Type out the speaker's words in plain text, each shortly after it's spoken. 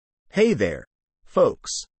Hey there, folks.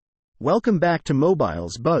 Welcome back to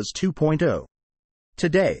Mobile's Buzz 2.0.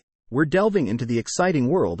 Today, we're delving into the exciting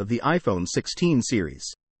world of the iPhone 16 series.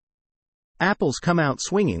 Apple's come out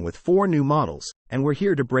swinging with 4 new models, and we're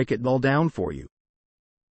here to break it all down for you.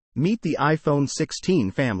 Meet the iPhone 16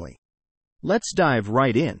 family. Let's dive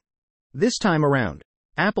right in. This time around,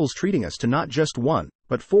 Apple's treating us to not just one,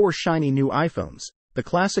 but 4 shiny new iPhones: the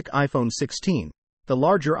classic iPhone 16, the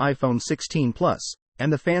larger iPhone 16 Plus,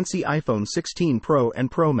 and the fancy iPhone 16 Pro and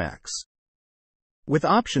Pro Max. With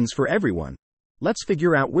options for everyone, let's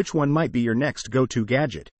figure out which one might be your next go-to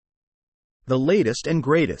gadget. The latest and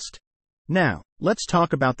greatest. Now, let's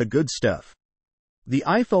talk about the good stuff. The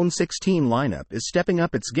iPhone 16 lineup is stepping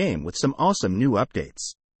up its game with some awesome new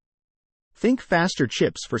updates. Think faster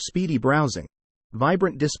chips for speedy browsing,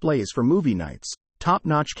 vibrant displays for movie nights,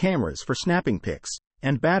 top-notch cameras for snapping pics,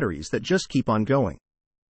 and batteries that just keep on going.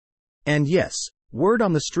 And yes, word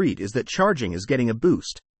on the street is that charging is getting a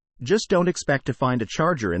boost. Just don't expect to find a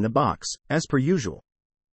charger in the box, as per usual.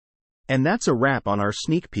 And that's a wrap on our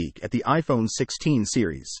sneak peek at the iPhone 16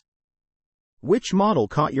 series. Which model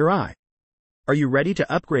caught your eye? Are you ready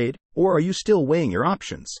to upgrade, or are you still weighing your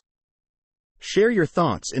options? Share your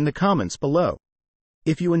thoughts in the comments below.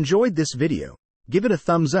 If you enjoyed this video, give it a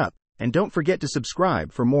thumbs up, and don't forget to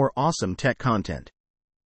subscribe for more awesome tech content.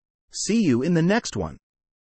 See you in the next one.